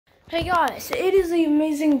Hey guys, it is an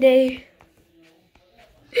amazing day.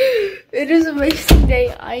 It is an amazing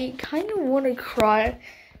day. I kind of want to cry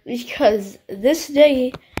because this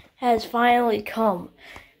day has finally come.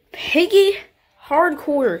 Piggy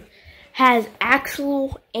HardCore has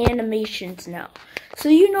actual animations now. So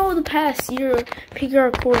you know the past year, Piggy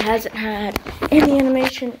HardCore hasn't had any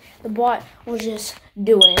animation. The bot was just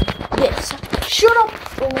doing this. Shut up,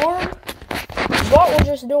 alarm. The bot was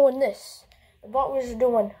just doing this. The bot was just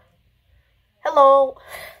doing, hello.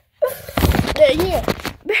 Yeah,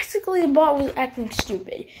 basically the bot was acting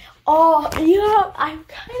stupid. Yeah, I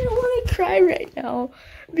kind of want to cry right now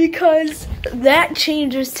because that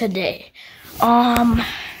changes today. Yeah,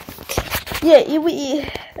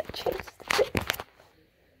 that changes today.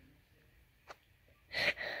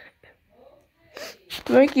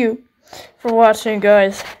 Thank you for watching,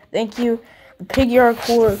 guys. Thank you. The Piggy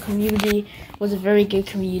HardCore community was a very good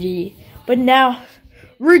community, but now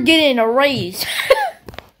we're getting a raise.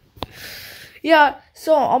 Yeah,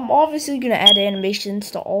 so I'm obviously gonna add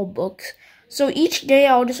animations to all books. So each day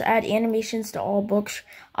I'll just add animations to all books.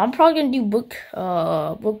 I'm probably gonna do book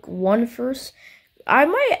 1 first. I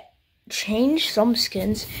might change some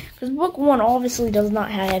skins because book 1 obviously does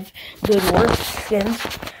not have good work skins.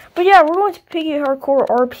 But yeah, we're going to Piggy HardCore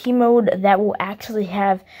RP mode that will actually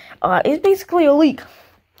have it's basically a leak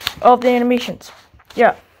of the animations.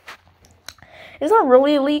 Yeah. It's not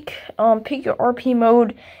really a leak. Piggy RP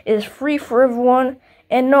mode is free for everyone.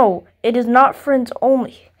 And no, it is not friends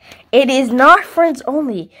only. It is not friends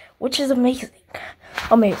only, which is amazing.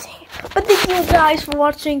 Amazing. But thank you guys for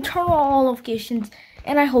watching. Turn on all notifications.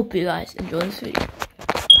 And I hope you guys enjoy this video.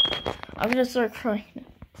 I'm gonna start crying.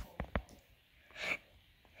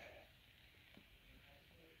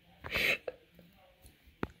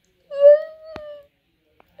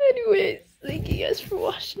 Anyways, thank you guys for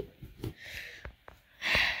watching.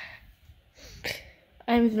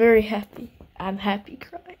 I'm very happy. I'm happy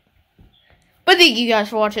crying. But thank you guys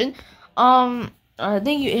for watching. Thank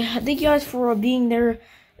you guys for being there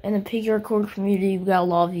in the Piggy HardCore community. We got a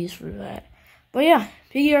lot of views for that. But yeah,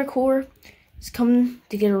 Piggy HardCore is coming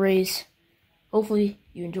to get a raise. Hopefully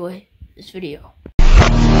you enjoy this video.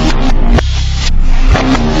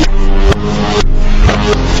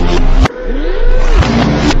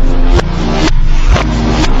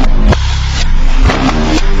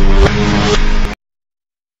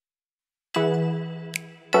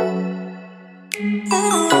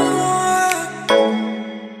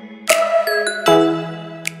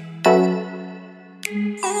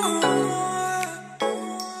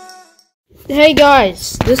 Hey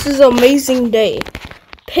guys, this is an amazing day.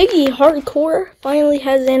 Piggy HardCore finally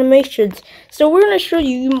has animations. So we're gonna show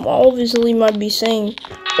you. You obviously might be saying,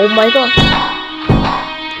 "Oh my god,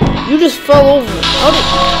 you just fell over. How did?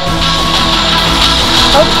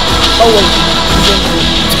 Oh wait,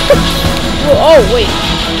 Whoa, oh wait,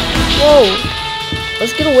 whoa.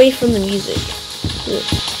 Let's get away from the music.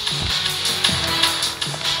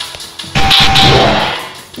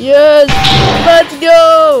 Yes, let's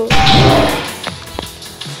go.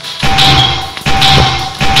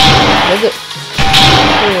 Is it?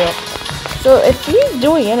 Here we go. So if he's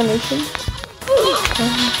doing animation,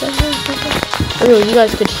 you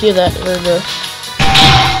guys could hear that. There we go.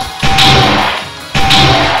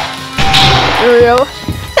 There we go.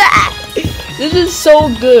 This is so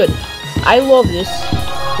good. I love this.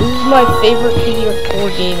 This is my favorite Piggy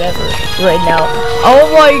HardCore game ever right now.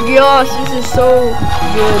 Oh my gosh, this is so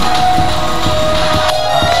good.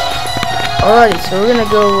 Alrighty, so we're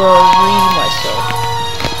gonna go read myself.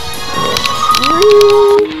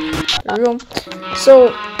 There we go.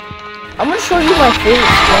 So I'm gonna show you my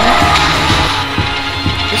favorite skin.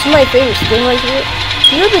 This is my favorite skin right here.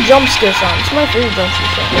 Hear the jump scare sound. It's my favorite jump scare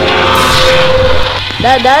sound.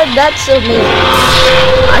 That's amazing.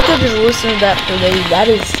 I could just listen to that for days. That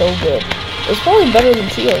is so good. It's probably better than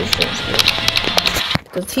Tio's jump scare.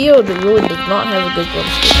 Because Tio really does not have a good jump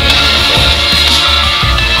scare sound.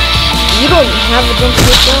 You don't have a jump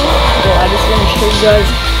scare sound, so I just want to show you guys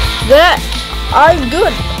that I'm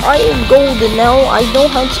good. I am golden now. I know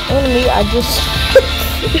how to animate. I just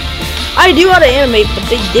I do how to animate, but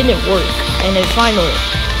they didn't work. And then finally,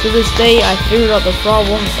 to this day, I figured out the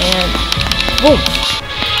problem, and boom,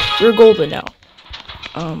 you're golden now.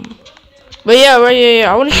 But yeah,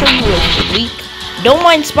 I want to show you a leak. Don't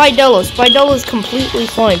mind Spidella. Spidella's completely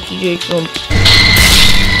fine, PJ Film.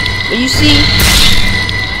 But you see,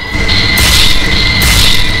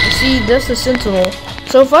 that's a sentinel.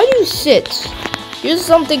 So if I do sit, here's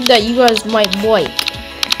something that you guys might like.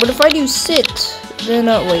 But if I do sit, then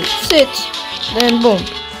wait, sit, then boom.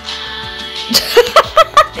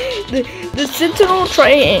 The Sentinel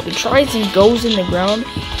tries and goes in the ground,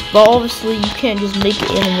 but obviously you can't just make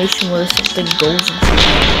an animation where something goes into the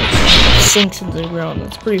ground, sinks into the ground.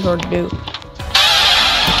 That's pretty hard to do.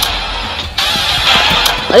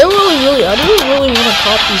 I don't really want to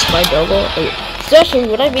copy Spidella. Especially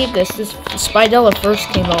when I made this Spidella first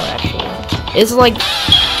came out. Actually, it's like,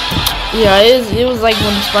 yeah, it was like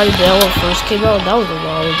when Spidella first came out. That was a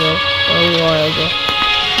while ago.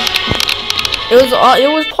 It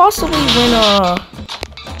was possibly when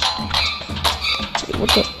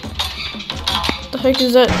what the heck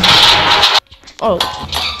is that? Oh,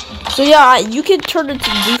 so yeah, you can turn it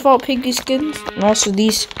to default Piggy skins and also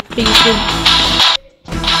these Piggy skins.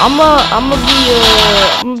 I'm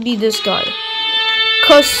gonna be this guy.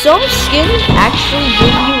 Cause some skins actually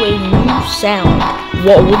give you a new sound.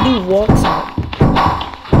 What will do walk sound.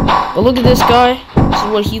 But look at this guy. This is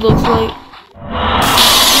what he looks like.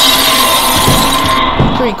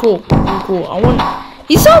 Pretty cool. Pretty cool.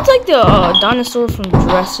 He sounds like the dinosaur from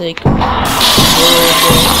Jurassic World.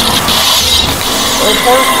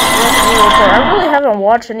 I really haven't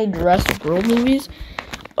watched any Jurassic World movies.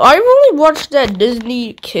 I really watched that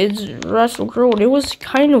Disney Kids Jurassic World. It was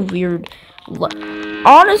kind of weird.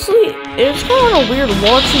 Honestly, it's kind of weird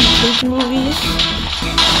watching kids movies.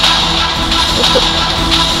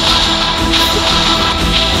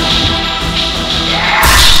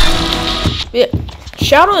 Yeah.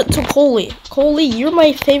 Shout out to Coley. Coley, you're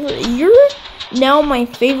my favorite. You're now my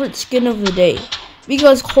favorite skin of the day.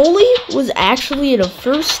 Because Coley was actually the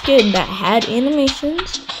first skin that had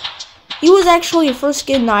animations. He was actually the first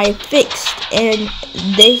skin that I fixed. And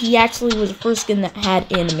he actually was the first skin that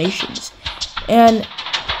had animations. And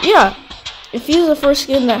yeah, if he's the first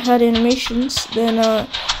skin that had animations, then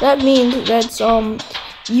that means that's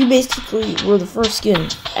you basically were the first skin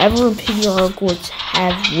ever in Piggy HardCore to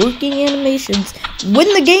have working animations when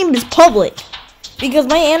the game is public. Because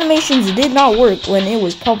my animations did not work when it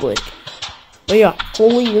was public. But yeah,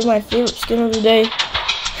 Coley, you're my favorite skin of the day.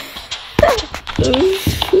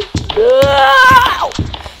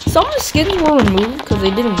 Some of the skins were removed because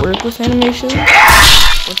they didn't work with animations,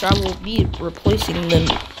 which I will be replacing them.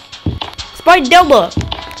 Spidella!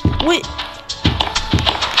 Wait!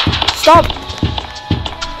 Stop!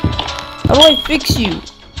 How do I fix you?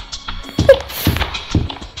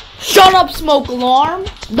 Shut up, smoke alarm!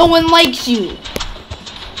 No one likes you!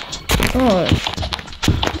 Alright.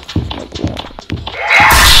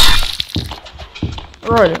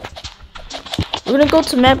 Alright. We're gonna go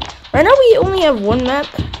to map. Right now we only have one map.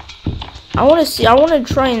 I wanna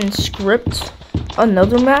try and script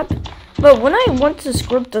another map. But when I want to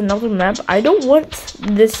script another map, I don't want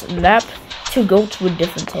this map to go to a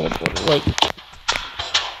different teleporter. Like,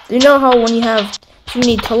 you know how when you have too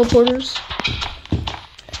many teleporters?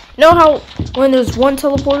 You know how when there's one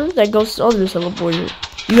teleporter that goes to other teleporter,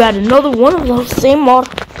 you add another one of those same mod.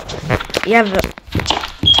 You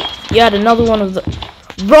add another one of the.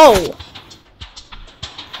 Bro!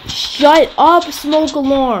 Shut up, smoke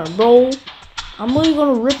alarm, bro. I'm really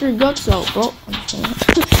gonna rip your guts out, bro.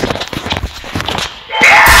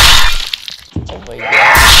 Oh my god.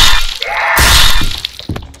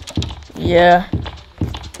 Yeah.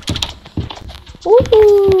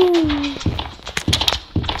 Woohoo!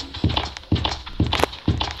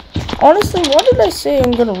 Honestly, why did I say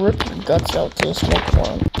I'm gonna rip your guts out to a smoke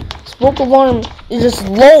alarm? Smoke alarm is just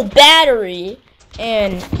low battery,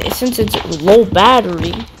 and since it's low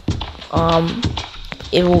battery,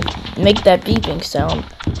 it will make that beeping sound.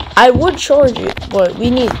 I would charge it, but we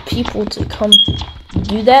need people to come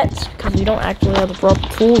do that because we don't actually have the proper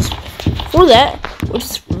tools for that, which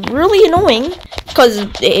is really annoying because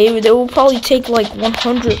it will probably take like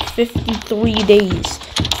 153 days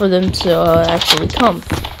for them to actually come,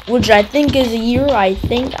 which I think is a year.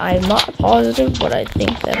 I'm not positive, but I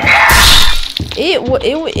think that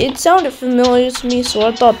it sounded familiar to me, so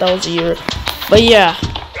I thought that was a year. But yeah.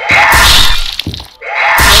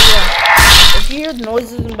 If you hear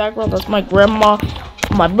noises in the background, that's my grandma,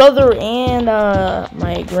 my brother, and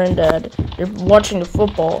my granddad. They're watching the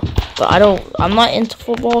football, but I'm not into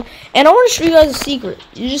football. And I want to show you guys a secret.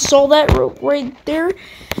 You just saw that right there.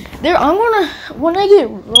 When I get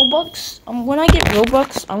Robux, I'm gonna get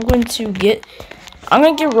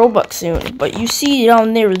Robux soon. But you see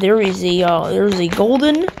down there, there's a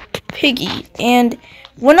golden Piggy, and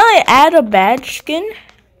when I add a badge skin,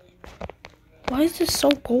 why is this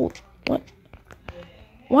so gold? What?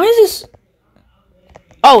 Why is this?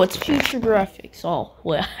 Oh, it's future graphics. Oh,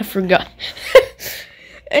 well, I forgot.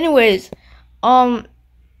 Anyways,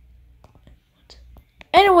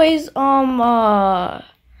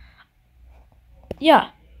 yeah.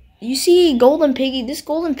 you see Golden Piggy? This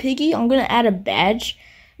Golden Piggy, I'm gonna add a badge.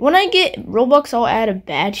 When I get Robux, I'll add a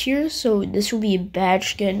badge here. So this will be a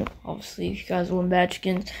badge skin. Obviously, if you guys want badge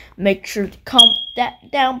skins, make sure to comment that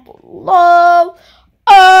down below.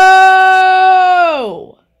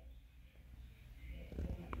 Oh!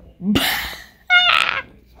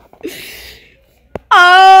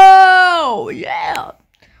 Oh, yeah.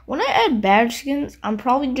 When I add badge skins, I'm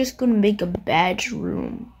probably just gonna make a badge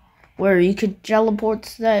room where you could teleport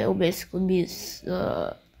to that. It'll basically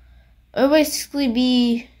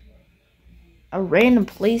be a random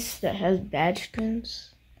place that has badge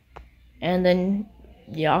skins. And then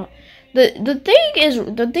yeah. The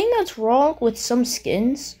thing that's wrong with some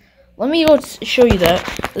skins, let me go show you that.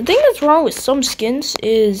 The thing that's wrong with some skins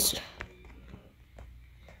is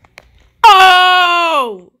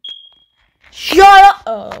oh! Shut up!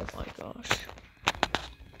 Oh my gosh.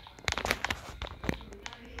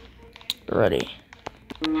 Ready.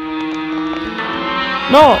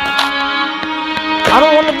 No! I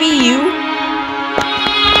don't want to be you.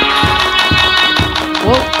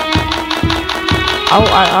 Well, I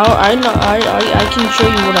can show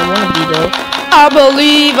you what I want to be though. I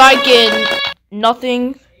believe I can.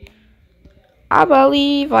 Nothing. I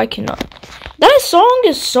believe I cannot. That song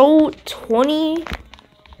is so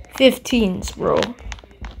 2015s, bro.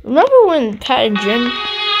 Remember when Pat and Jim?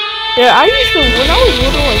 Yeah, when I was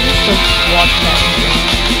little, I used to watch Pat and Jim.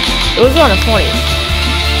 It was kind of funny.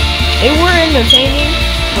 They were entertaining,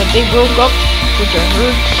 but they broke up, which I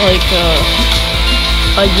heard, like,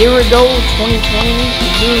 a year ago, 2020, a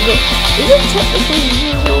year ago. Is it technically a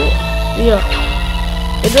year ago? Yeah.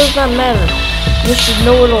 It does not matter. Mr.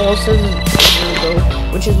 Know-It-All says it's a year ago,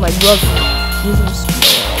 which is my brother.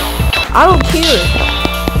 I don't care.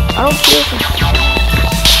 I don't care if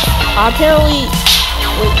apparently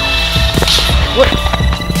what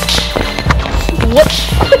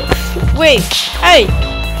wait, hey,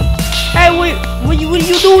 wait, what are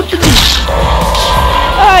you doing to me?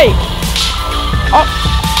 Hey,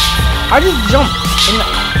 I just jumped in the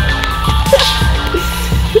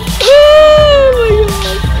oh my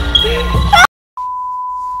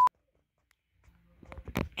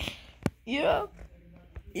god.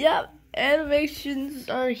 Yeah, animations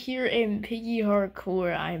are here in Piggy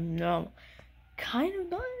HardCore. I'm kind of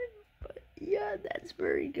done, but yeah, that's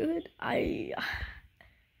very good.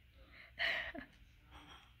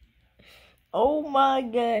 Oh my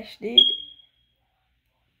gosh, dude.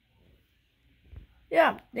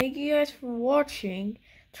 Yeah, thank you guys for watching.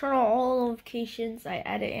 Turn on all notifications. I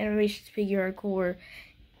added animations to Piggy HardCore,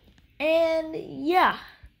 and yeah.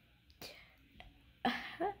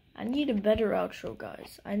 I need a better outro,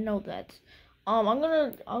 guys. I know that. I'm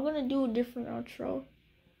gonna do a different outro.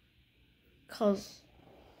 Cause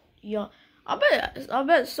yeah, I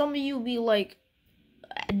bet some of you be like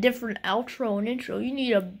a different outro and intro. You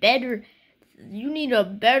need a different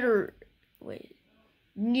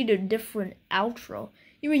outro.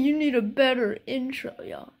 You need a better intro,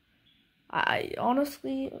 yeah. I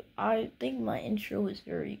honestly think my intro is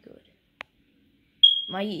very good.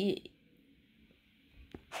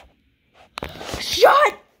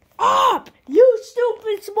 Shut up! You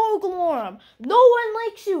stupid smoke alarm! No one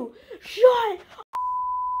likes you! Shut up!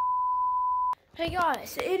 Hey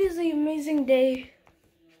guys, it is an amazing day.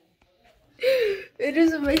 It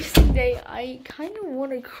is an amazing day. I kind of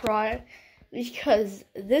want to cry because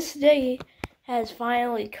this day has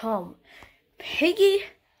finally come. Piggy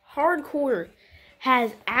HardCore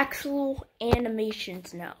has actual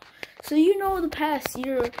animations now. So you know the past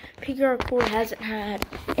year, Piggy HardCore hasn't had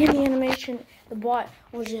any animation. The bot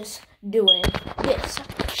was just doing this.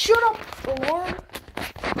 Shut up, alarm!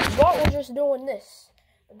 The bot was just doing this.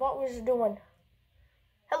 The bot was just doing,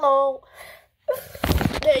 hello.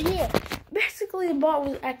 Yeah, basically the bot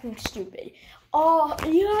was acting stupid. Yeah,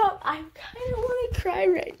 I kind of want to cry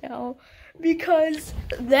right now because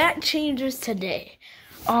that changes today.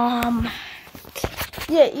 Yeah,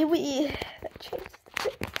 that changes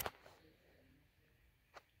today.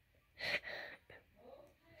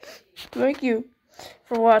 Thank you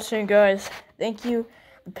for watching, guys. Thank you.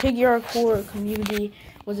 The Piggy HardCore community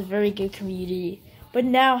was a very good community, but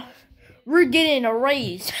now we're getting a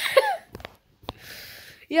raise.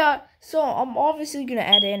 Yeah, so I'm obviously gonna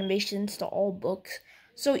add animations to all books.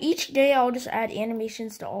 So each day I'll just add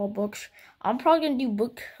animations to all books. I'm probably gonna do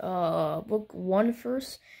book 1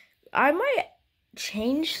 first. I might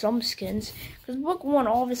change some skins because book 1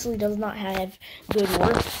 obviously does not have good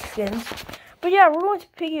work skins. But yeah, we're going to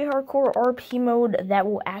Piggy HardCore RP mode that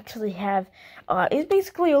will actually have it's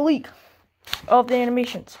basically a leak of the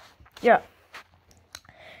animations. Yeah.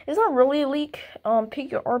 It's not really a leak.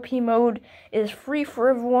 Piggy RP mode is free for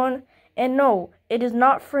everyone. And no, it is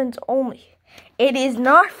not friends only. It is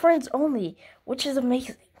not friends only, which is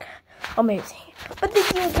amazing. Amazing. But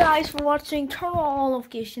thank you guys for watching. Turn on all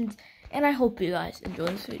notifications. And I hope you guys enjoy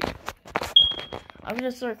this video. I'm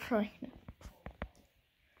gonna start crying.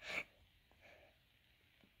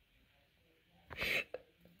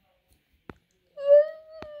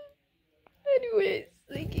 Anyways,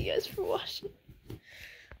 thank you guys for watching.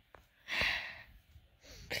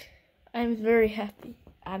 I'm very happy.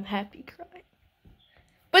 I'm happy crying.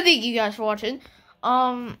 But thank you guys for watching.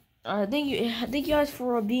 Thank you guys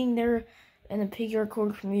for being there in the Piggy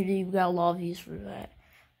HardCore community. We got a lot of views for that.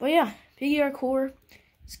 But yeah, Piggy HardCore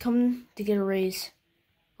is coming to get a raise.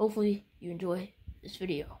 Hopefully you enjoy this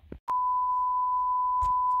video.